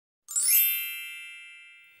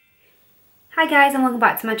Hi guys and welcome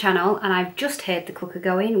back to my channel, and I've just heard the cooker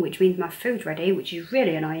going, which means my food's ready, which is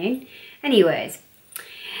really annoying. Anyways,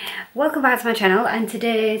 welcome back to my channel, and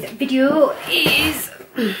today's video is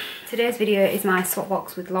my swap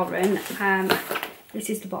box with Lauren. This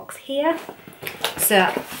is the box here.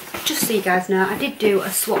 So just so you guys know, I did do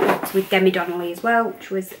a swap box with Demi Donnelly as well,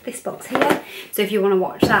 which was this box here. So if you want to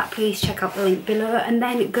watch that, please check out the link below, and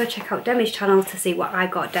then go check out Demi's channel to see what I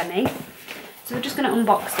got Demi. So we're just going to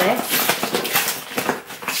unbox this.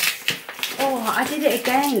 Oh, I did it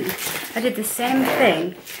again. I did the same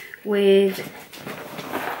thing with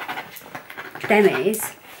Demi's.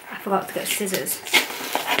 I forgot to get scissors.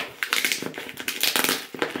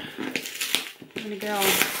 I'm going to go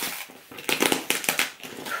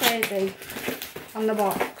crazy on the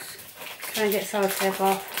box. Try and get sellotape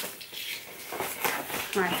off.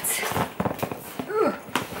 Right. Ugh.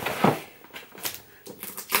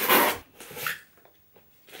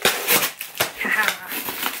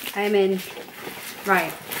 I'm in.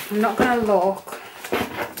 Right, I'm not going to look,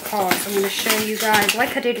 because I'm going to show you guys,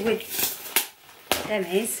 like I did with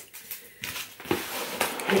Demi's,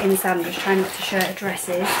 the inside. I'm just trying not to show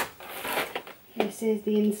addresses. This is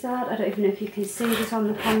the inside. I don't even know if you can see this on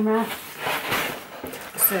the camera.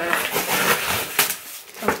 So,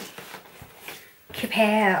 oh,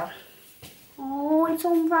 Capel. Oh, it's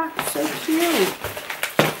unwrapped, so cute.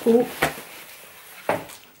 Oh.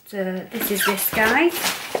 So, this is this guy.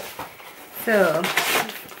 So,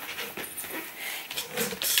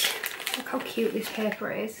 look how cute this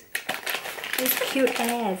paper is. These cute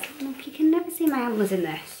hairs. Look, you can never see my antlers in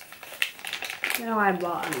this. You know I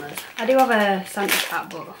bought antlers. I do have a Santa cap,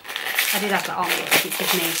 but I did have that on because it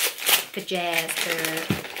gives me the jazz to...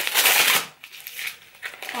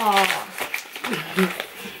 Oh.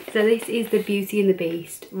 So this is the Beauty and the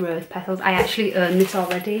Beast rose petals. I actually own this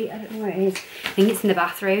already. I don't know where it is. I think it's in the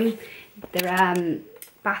bathroom. They're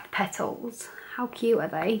bath petals. How cute are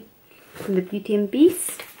they? From the Beauty and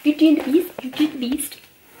Beast. Beauty and the Beast. Beauty and the Beast.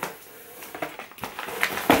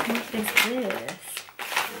 What is this?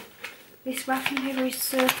 This wrapping paper is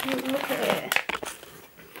so cute. Look at it.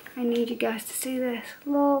 I need you guys to see this.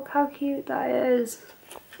 Look how cute that is.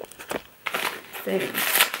 So,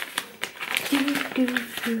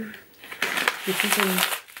 this is a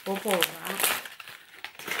bubble wrap.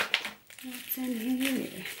 What's in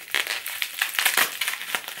here?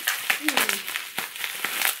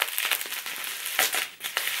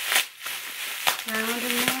 Round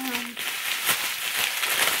and round.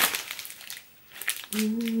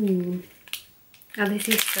 Ooh. Now this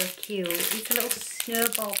is so cute. It's a little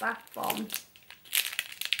snowball bath bomb.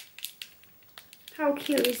 How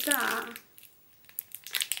cute is that?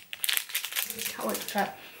 Can't wait to try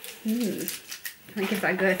it. I give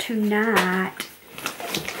that a go tonight.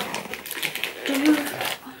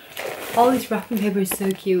 All this wrapping paper is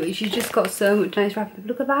so cute. She's just got so much nice wrapping paper.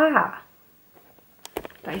 Look at that.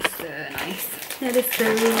 That is so nice. That is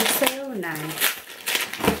so nice.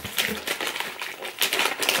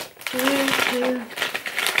 Undo.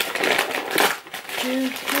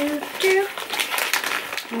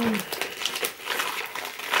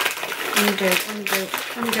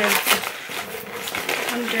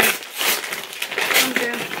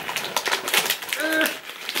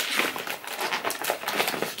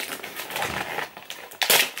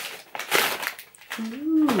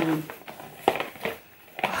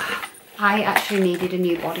 I actually needed a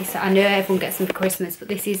new body set. I know everyone gets them for Christmas, but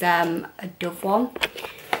this is a Dove one,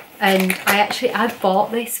 and I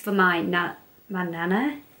bought this for my nana.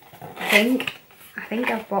 I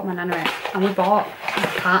think I've bought my nana it, and we bought my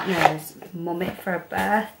partner's mum it for her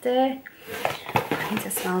birthday. I need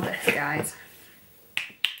to smell this, guys.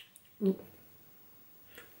 Ooh.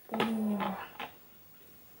 Ooh.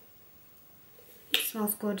 It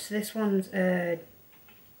smells good. So this one's oh,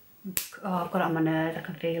 I've got it on my nose. I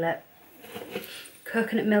can feel it.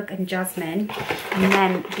 Coconut milk and jasmine, and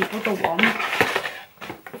then the other one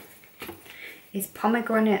is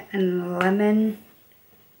pomegranate and lemon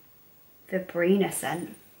Vibrina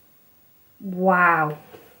scent. Wow,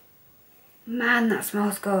 man, that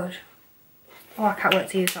smells good. Oh, I can't wait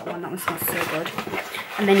to use that one. That one smells so good.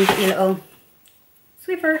 And then you get your little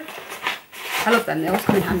sweeper. I love them. They always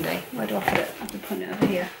come in handy. Where do I put it? I'll be putting it over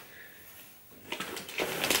here.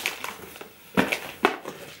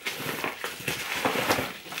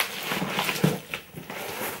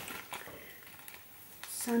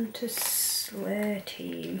 Santa Sleigh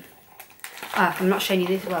Team. I'm not showing you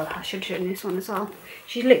this. Well, I should show you this one as well.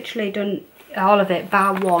 She's literally done all of it,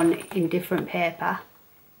 bar one in different paper.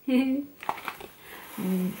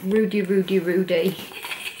 Rudy.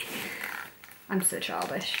 I'm so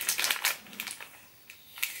childish.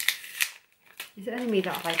 Is it only me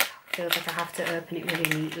that like feels like I have to open it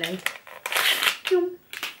really neatly?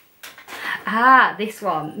 Ah, this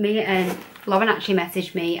one. Me and Lauren actually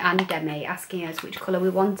messaged me and Demi asking us which colour we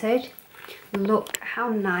wanted. Look how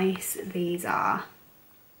nice these are.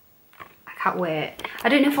 I can't wait. I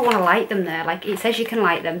don't know if I want to light them there. Like, it says you can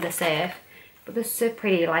light them, they're safe. But they're so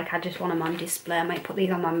pretty, like I just want them on display. I might put these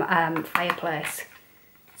on my fireplace.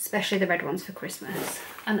 Especially the red ones for Christmas.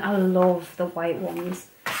 And I love the white ones.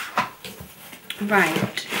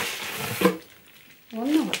 Right. I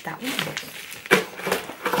wonder what that was.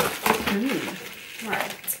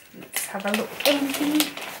 Right, let's have a look in.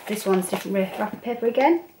 This one's different wrapping paper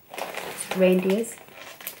again. It's reindeers.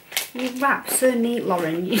 You wrap so neat,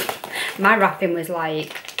 Lauren. My wrapping was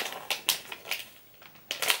like,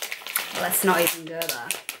 let's not even go there.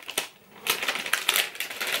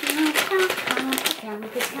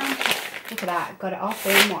 Look at that, got it off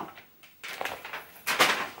in one.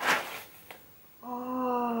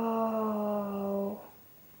 Oh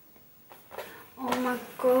my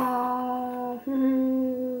god.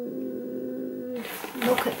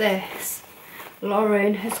 Look at this.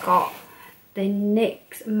 Lauren has got the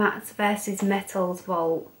NYX Mattes versus Metals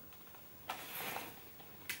Vault.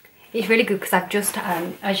 It's really good because I've just,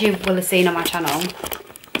 as you will have seen on my channel,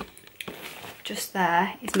 just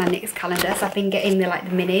there is my NYX calendar. So I've been getting the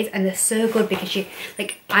minis, and they're so good because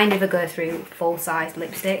I never go through full size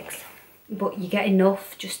lipsticks, but you get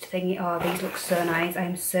enough just to think, oh, these look so nice. I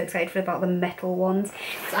am so excited about the metal ones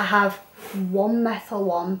because I have one metal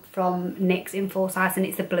one from NYX in full size, and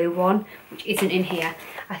it's the blue one, which isn't in here.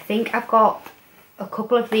 I think I've got a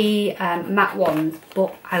couple of the matte ones,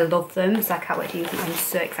 but I love them, so I can't wait to use them. I'm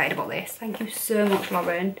so excited about this. Thank you so much,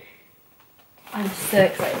 Lauren. I'm so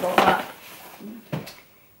excited about that.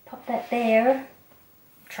 Pop that there.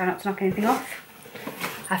 Try not to knock anything off.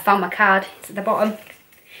 I found my card. It's at the bottom.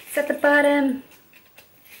 It's at the bottom.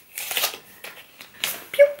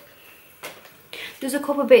 Pew. There's a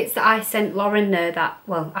couple of bits that I sent Lauren there that,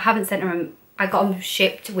 well, I haven't sent her them. I got them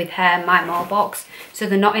shipped with her My box, so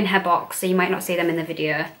they're not in her box, so you might not see them in the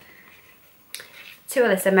video. To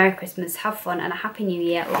Alyssa, Merry Christmas, have fun and a Happy New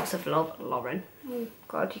Year, lots of love, Lauren. Oh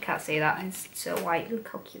god, you can't see that, it's so white. Look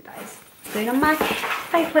how cute that is. It's going on my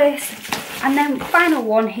fireplace. And then final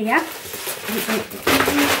one here,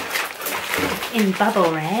 in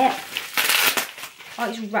bubble wrap.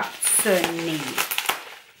 Oh, it's wrapped so neat.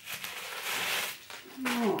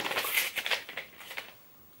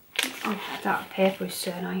 Oh, that paper is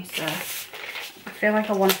so nice though. I feel like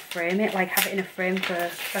I want to frame it, like have it in a frame for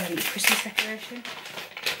Christmas decoration.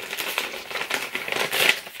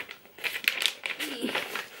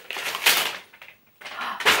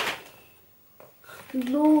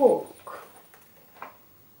 Look.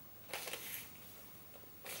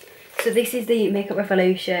 So this is the Makeup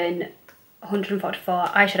Revolution 144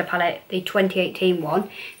 eyeshadow palette, the 2018 one.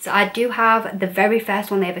 So I do have the very first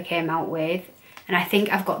one they ever came out with, and I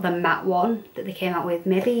think I've got the matte one that they came out with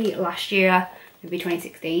maybe last year, maybe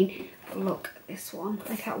 2016. But look at this one.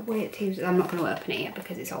 I can't wait to use it. I'm not going to open it yet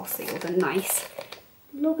because it's all sealed and nice.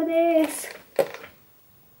 Look at this.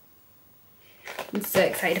 I'm so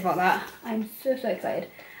excited about that. I'm so excited.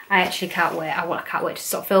 I actually can't wait. I can't wait to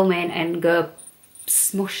stop filming and go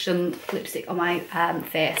smush some lipstick on my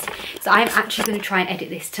face. So I'm actually going to try and edit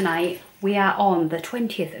this tonight. We are on the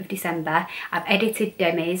 20th of December. I've edited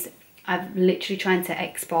Demi's. I've literally trying to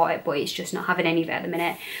export it, but it's just not having any of it at the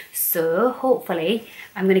minute. So hopefully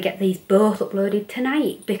I'm going to get these both uploaded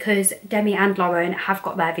tonight because Demi and Lauren have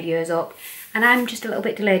got their videos up. And I'm just a little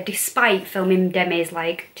bit delayed despite filming Demi's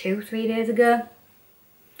like 2-3 days ago.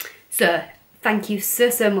 So thank you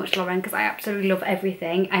so much, Lauren, because I absolutely love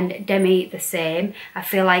everything, and Demi the same. I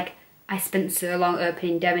feel like I spent so long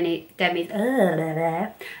opening Demi's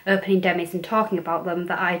and talking about them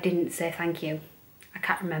that I didn't say thank you. I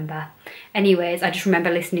can't remember. Anyways, I just remember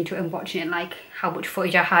listening to it and watching it, like how much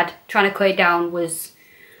footage I had. Trying to cut it down was...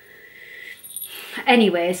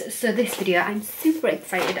 Anyways, so this video, I'm super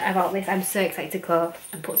excited about this. I'm so excited to go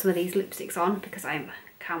and put some of these lipsticks on because I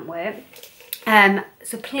can't wait.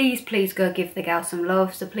 So please go give the girl some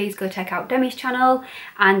love. So please go check out Demi's channel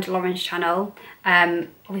and Lauren's channel.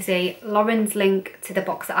 Obviously Lauren's link to the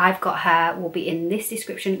box that I've got her will be in this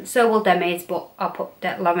description, so will Demi's, but I'll put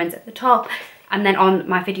Lauren's at the top, and then on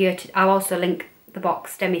my video I'll also link the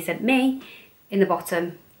box Demi sent me in the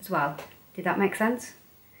bottom as well. Did that make sense?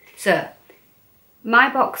 So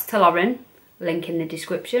my box to Lauren, link in the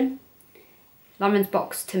description. Lauren's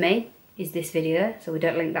box to me is this video, so we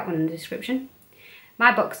don't link that one in the description.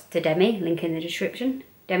 My box to Demi, link in the description.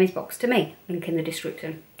 Demi's box to me, link in the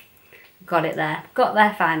description. got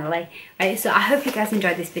there finally. Right, so I hope you guys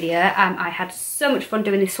enjoyed this video. I had so much fun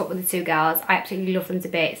doing this swap with the two girls. I absolutely love them to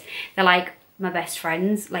bits. They're like my best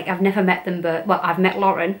friends. Like, I've never met them, but, well, I've met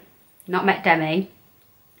Lauren, not met Demi,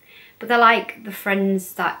 but they're like the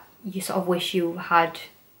friends that you sort of wish you had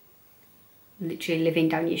literally living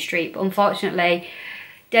down your street. But unfortunately,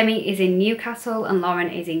 Demi is in Newcastle and Lauren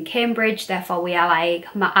is in Cambridge, therefore we are like,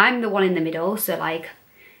 I'm the one in the middle, so like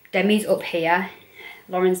Demi's up here,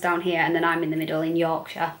 Lauren's down here, and then I'm in the middle in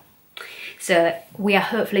Yorkshire. So we are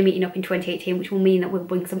hopefully meeting up in 2018, which will mean that we'll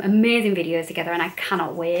bring some amazing videos together, and I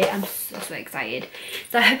cannot wait. I'm so excited.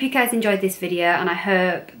 So I hope you guys enjoyed this video, and I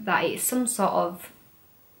hope that it's some sort of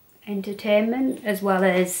entertainment as well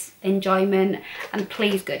as enjoyment, and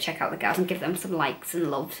please go check out the girls and give them some likes and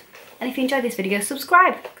love. And if you enjoyed this video,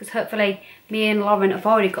 subscribe, because hopefully me and Lauren have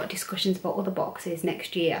already got discussions about other boxes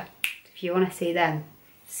next year. If you want to see them,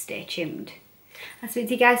 stay tuned. I'll speak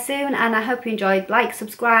to you guys soon, and I hope you enjoyed. Like,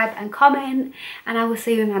 subscribe and comment, and I will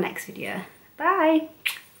see you in my next video. Bye!